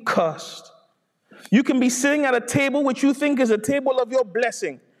be cursed. You can be sitting at a table which you think is a table of your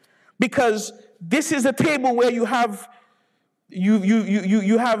blessing, because this is a table where you have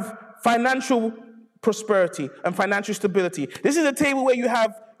financial prosperity and financial stability. This is a table where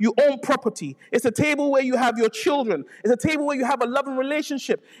you own property. It's a table where you have your children. It's a table where you have a loving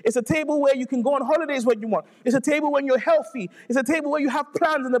relationship. It's a table where you can go on holidays when you want. It's a table when you're healthy. It's a table where you have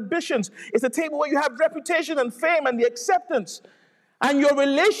plans and ambitions. It's a table where you have reputation and fame and the acceptance. And your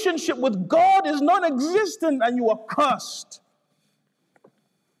relationship with God is non-existent and you are cursed.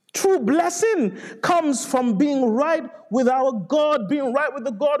 True blessing comes from being right with our God, being right with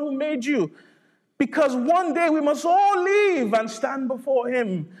the God who made you. Because one day we must all leave and stand before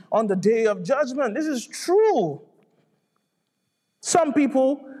him on the day of judgment. This is true.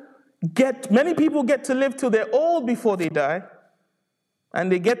 Many people get to live till they're old before they die.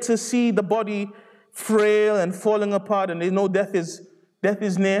 And they get to see the body frail and falling apart, and they know death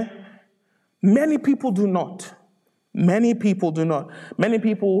is near. Many people do not. Many people do not. Many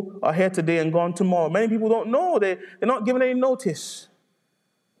people are here today and gone tomorrow. Many people don't know. They're not given any notice.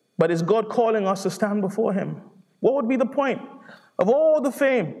 But is God calling us to stand before him? What would be the point of all the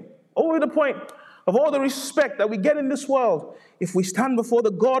fame? What would be the point of all the respect that we get in this world if we stand before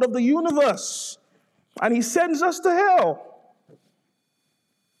the God of the universe and he sends us to hell?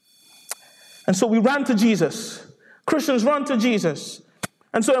 And so we ran to Jesus. Christians run to Jesus.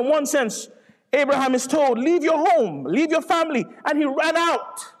 And so in one sense, Abraham is told, leave your home, leave your family. And he ran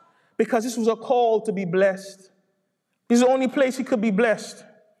out because this was a call to be blessed. This is the only place he could be blessed.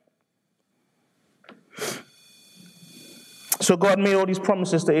 So God made all these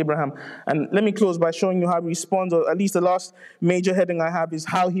promises to Abraham. And let me close by showing you how he responds, or at least the last major heading I have is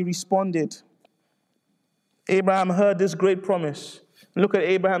how he responded. Abraham heard this great promise. Look at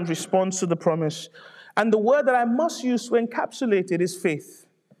Abraham's response to the promise. And the word that I must use to encapsulate it is faith.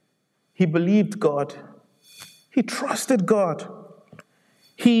 He believed God. He trusted God.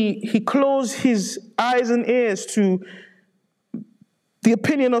 He closed his eyes and ears to the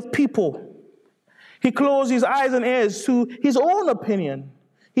opinion of people. He closed his eyes and ears to his own opinion,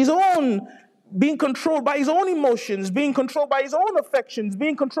 his own being controlled by his own emotions, being controlled by his own affections,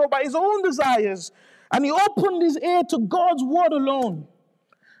 being controlled by his own desires. And he opened his ear to God's word alone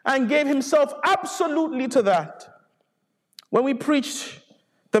and gave himself absolutely to that. When we preach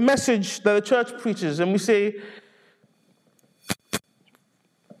the message that the church preaches and we say,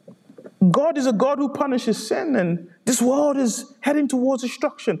 God is a God who punishes sin, and this world is heading towards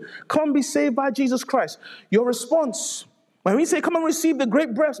destruction. Come be saved by Jesus Christ. Your response, when we say come and receive the great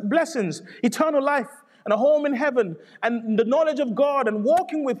blessings, eternal life, and a home in heaven, and the knowledge of God, and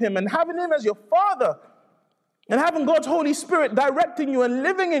walking with him, and having him as your Father, and having God's Holy Spirit directing you and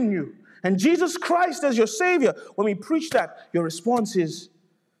living in you, and Jesus Christ as your Savior, when we preach that, your response is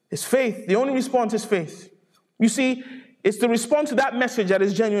faith. The only response is faith. You see, it's the response to that message that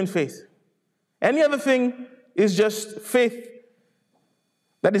is genuine faith. Any other thing is just faith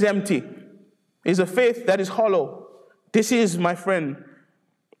that is empty. It's a faith that is hollow. This is, my friend,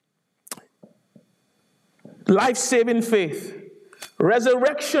 life-saving faith.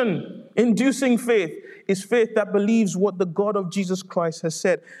 Resurrection-inducing faith is faith that believes what the God of Jesus Christ has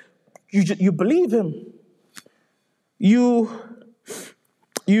said. You believe him. You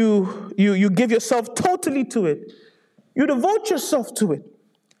give yourself totally to it. You devote yourself to it.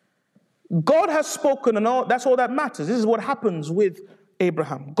 God has spoken, and that's all that matters. This is what happens with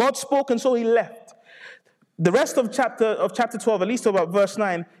Abraham. God spoke, and so he left. The rest of chapter 12, at least about verse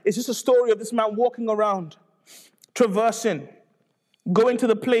 9, is just a story of this man walking around, traversing, going to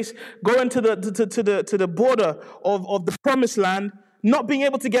the place, going to the border of the promised land, not being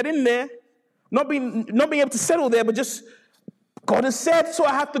able to get in there, not being able to settle there, but just God has said, so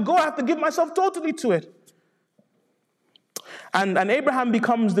I have to go. I have to give myself totally to it. And Abraham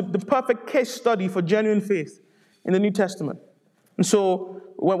becomes the perfect case study for genuine faith in the New Testament. And so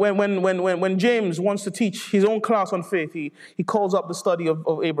when James wants to teach his own class on faith, he calls up the study of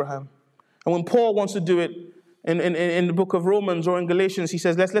Abraham. And when Paul wants to do it in the book of Romans or in Galatians, he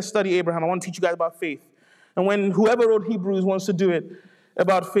says, let's study Abraham. I want to teach you guys about faith. And when whoever wrote Hebrews wants to do it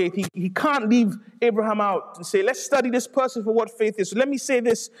about faith, he can't leave Abraham out and say, let's study this person for what faith is. So let me say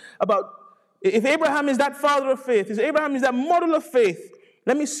this about, if Abraham is that father of faith, if Abraham is that model of faith,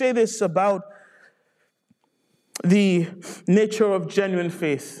 let me say this about the nature of genuine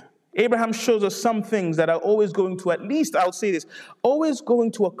faith. Abraham shows us some things that are always going to, at least I'll say this, always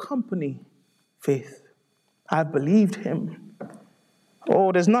going to accompany faith. I've believed him.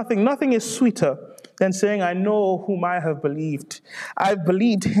 Oh, there's nothing is sweeter than saying, I know whom I have believed. I've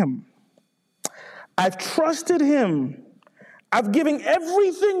believed him. I've trusted him. I've given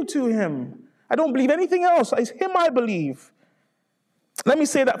everything to him. I don't believe anything else. It's him I believe. Let me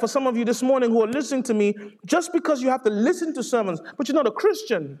say that for some of you this morning who are listening to me, just because you have to listen to sermons, but you're not a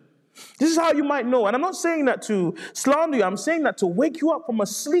Christian. This is how you might know. And I'm not saying that to slander you. I'm saying that to wake you up from a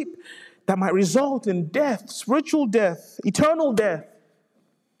sleep that might result in death, spiritual death, eternal death.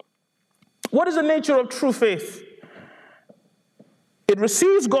 What is the nature of true faith? It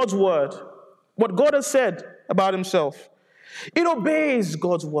receives God's word, what God has said about himself. It obeys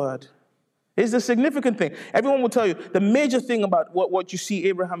God's word. It's the significant thing. Everyone will tell you the major thing about what you see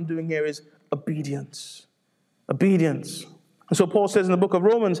Abraham doing here is obedience. Obedience. And so Paul says in the book of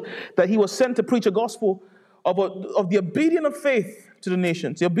Romans that he was sent to preach a gospel of the obedience of faith to the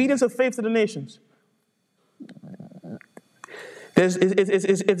nations. The obedience of faith to the nations.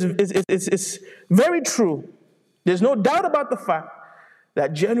 It's very true. There's no doubt about the fact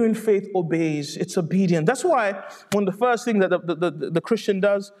that genuine faith obeys. It's obedient. That's why one of the first things that the Christian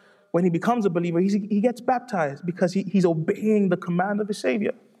does when he becomes a believer, he gets baptized, because he's obeying the command of his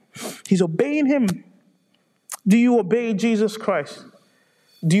Savior. He's obeying him. Do you obey Jesus Christ?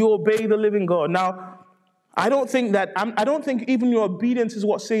 Do you obey the living God? Now, I don't think even your obedience is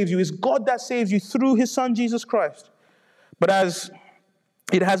what saves you. It's God that saves you through his Son, Jesus Christ. But as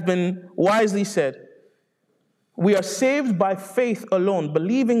it has been wisely said, we are saved by faith alone,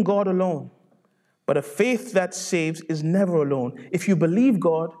 believing God alone. But a faith that saves is never alone. If you believe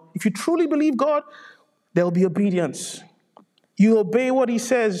God, if you truly believe God, there'll be obedience. You obey what he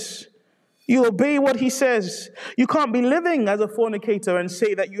says. You obey what he says. You can't be living as a fornicator and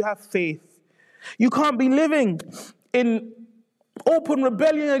say that you have faith. You can't be living in open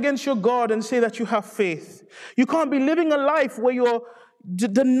rebellion against your God and say that you have faith. You can't be living a life where you're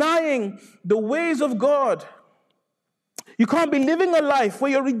denying the ways of God. You can't be living a life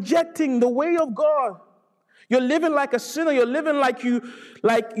where you're rejecting the way of God. You're living like a sinner. You're living like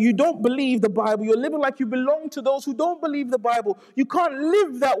you don't believe the Bible. You're living like you belong to those who don't believe the Bible. You can't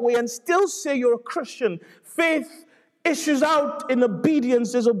live that way and still say you're a Christian. Faith issues out in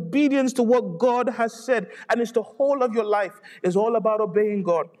obedience. There's obedience to what God has said. And it's the whole of your life is all about obeying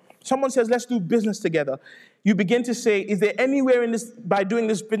God. Someone says, let's do business together. You begin to say, is there anywhere in this, by doing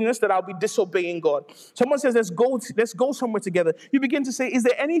this business, that I'll be disobeying God? Someone says, let's go somewhere together. You begin to say, is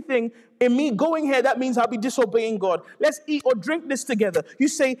there anything in me going here that means I'll be disobeying God? Let's eat or drink this together. You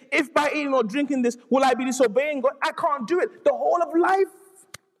say, if by eating or drinking this, will I be disobeying God? I can't do it. The whole of life.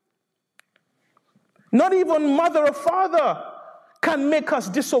 Not even mother or father can make us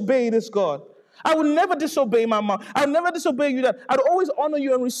disobey this God. I will never disobey my mom. I'll never disobey you, Dad. I'd always honor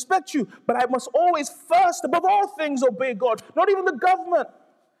you and respect you. But I must always first, above all things, obey God. Not even the government.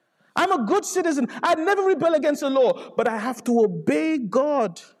 I'm a good citizen. I'd never rebel against the law. But I have to obey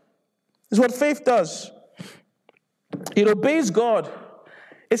God. This is what faith does. It obeys God.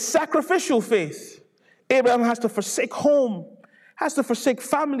 It's sacrificial faith. Abraham has to forsake home. Has to forsake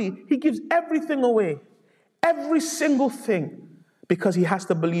family. He gives everything away. Every single thing. Because he has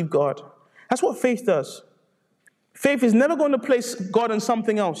to believe God. That's what faith does. Faith is never going to place God and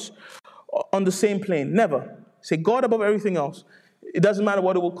something else on the same plane. Never. Say God above everything else. It doesn't matter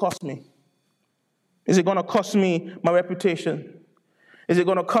what it will cost me. Is it going to cost me my reputation? Is it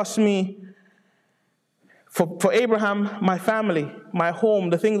going to cost me, for Abraham, my family, my home,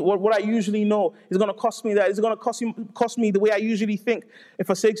 the things, what I usually know? Is it going to cost me that? Is it going to cost me the way I usually think? It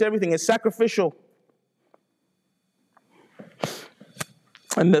forsakes everything. It's sacrificial.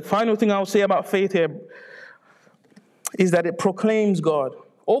 And the final thing I'll say about faith here is that it proclaims God.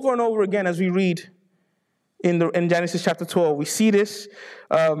 Over and over again as we read in Genesis chapter 12, we see this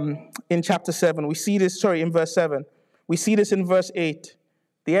in chapter 7. We see this, in verse 7. We see this in verse 8.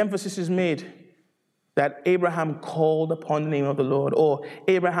 The emphasis is made that Abraham called upon the name of the Lord, or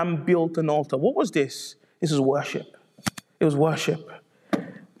Abraham built an altar. What was this? This is worship. It was worship.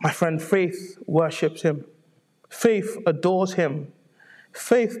 My friend, faith worships him. Faith adores him.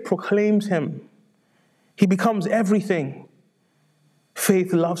 Faith proclaims him. He becomes everything.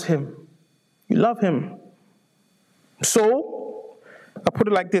 Faith loves him. You love him. So, I put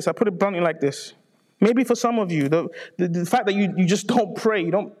it like this. I put it bluntly like this. Maybe for some of you, the fact that you just don't pray,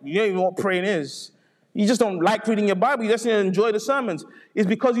 you don't even know what praying is. You just don't like reading your Bible. You just enjoy the sermons. Is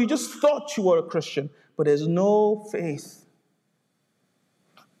because you just thought you were a Christian, but there's no faith.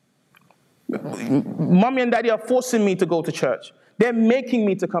 Mommy and daddy are forcing me to go to church. They're making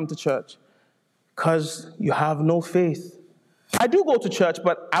me to come to church because you have no faith. I do go to church,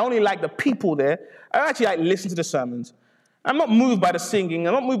 but I only like the people there. I actually like listen to the sermons. I'm not moved by the singing.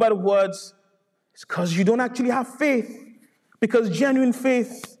 I'm not moved by the words. It's because you don't actually have faith. Because genuine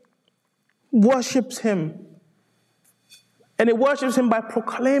faith worships him. And it worships him by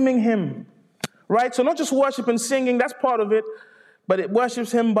proclaiming him. Right? So not just worship and singing, that's part of it. But it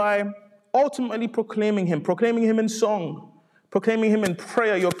worships him by ultimately proclaiming him in song, proclaiming him in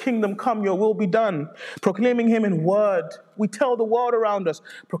prayer, your kingdom come, your will be done, proclaiming him in word. We tell the world around us,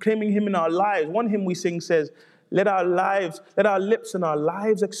 proclaiming him in our lives. One hymn we sing says, let our lips and our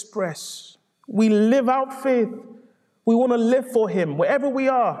lives express. We live out faith. We want to live for him wherever we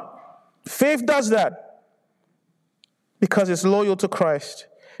are. Faith does that because it's loyal to Christ,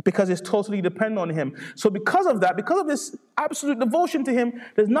 because it's totally dependent on him. So because of that, because of this absolute devotion to him,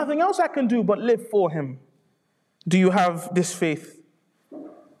 there's nothing else I can do but live for him. Do you have this faith?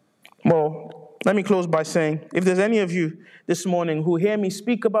 Well, let me close by saying, if there's any of you this morning who hear me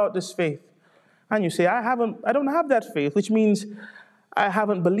speak about this faith, and you say, I don't have that faith, which means I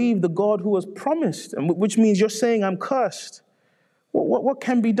haven't believed the God who has promised, and which means you're saying I'm cursed. What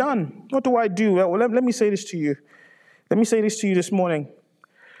can be done? What do I do? Well, let me say this to you. Let me say this to you this morning.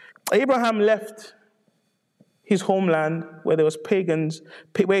 Abraham left his homeland where there was pagans,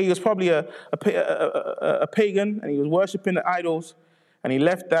 where he was probably a pagan, and he was worshiping the idols, and he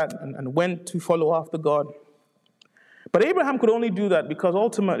left that and went to follow after God. But Abraham could only do that because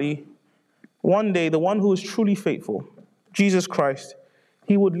ultimately, one day, the one who is truly faithful, Jesus Christ,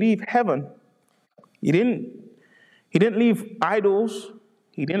 he would leave heaven. He didn't leave idols.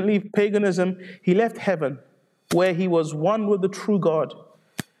 He didn't leave paganism. He left heaven, where he was one with the true God.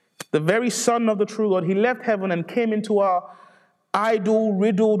 The very Son of the true God. He left heaven and came into our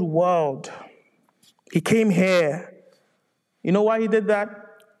idol-riddled world. He came here. You know why he did that?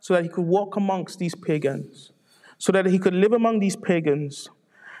 So that he could walk amongst these pagans. So that he could live among these pagans.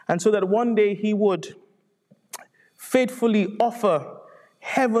 And so that one day he would faithfully offer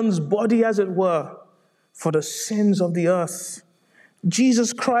heaven's body, as it were, for the sins of the earth.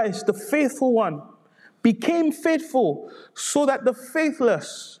 Jesus Christ, the faithful one, became faithful so that the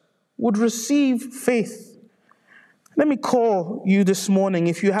faithless would receive faith. Let me call you this morning,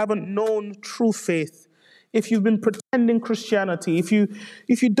 if you haven't known true faith, if you've been pretending Christianity, if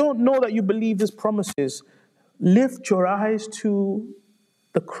you don't know that you believe these promises, lift your eyes to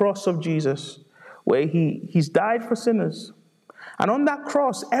the cross of Jesus, where he's died for sinners. And on that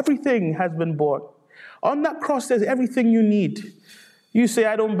cross, everything has been bought. On that cross, there's everything you need. You say,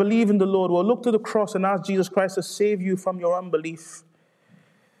 I don't believe in the Lord. Well, look to the cross and ask Jesus Christ to save you from your unbelief.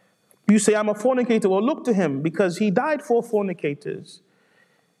 You say, I'm a fornicator. Well, look to him, because he died for fornicators.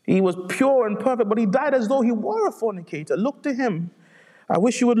 He was pure and perfect, but he died as though he were a fornicator. Look to him. I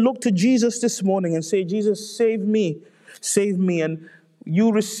wish you would look to Jesus this morning and say, Jesus, save me. Save me. And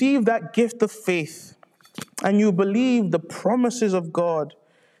you receive that gift of faith, and you believe the promises of God,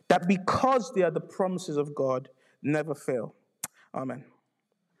 that because they are the promises of God, never fail. Amen.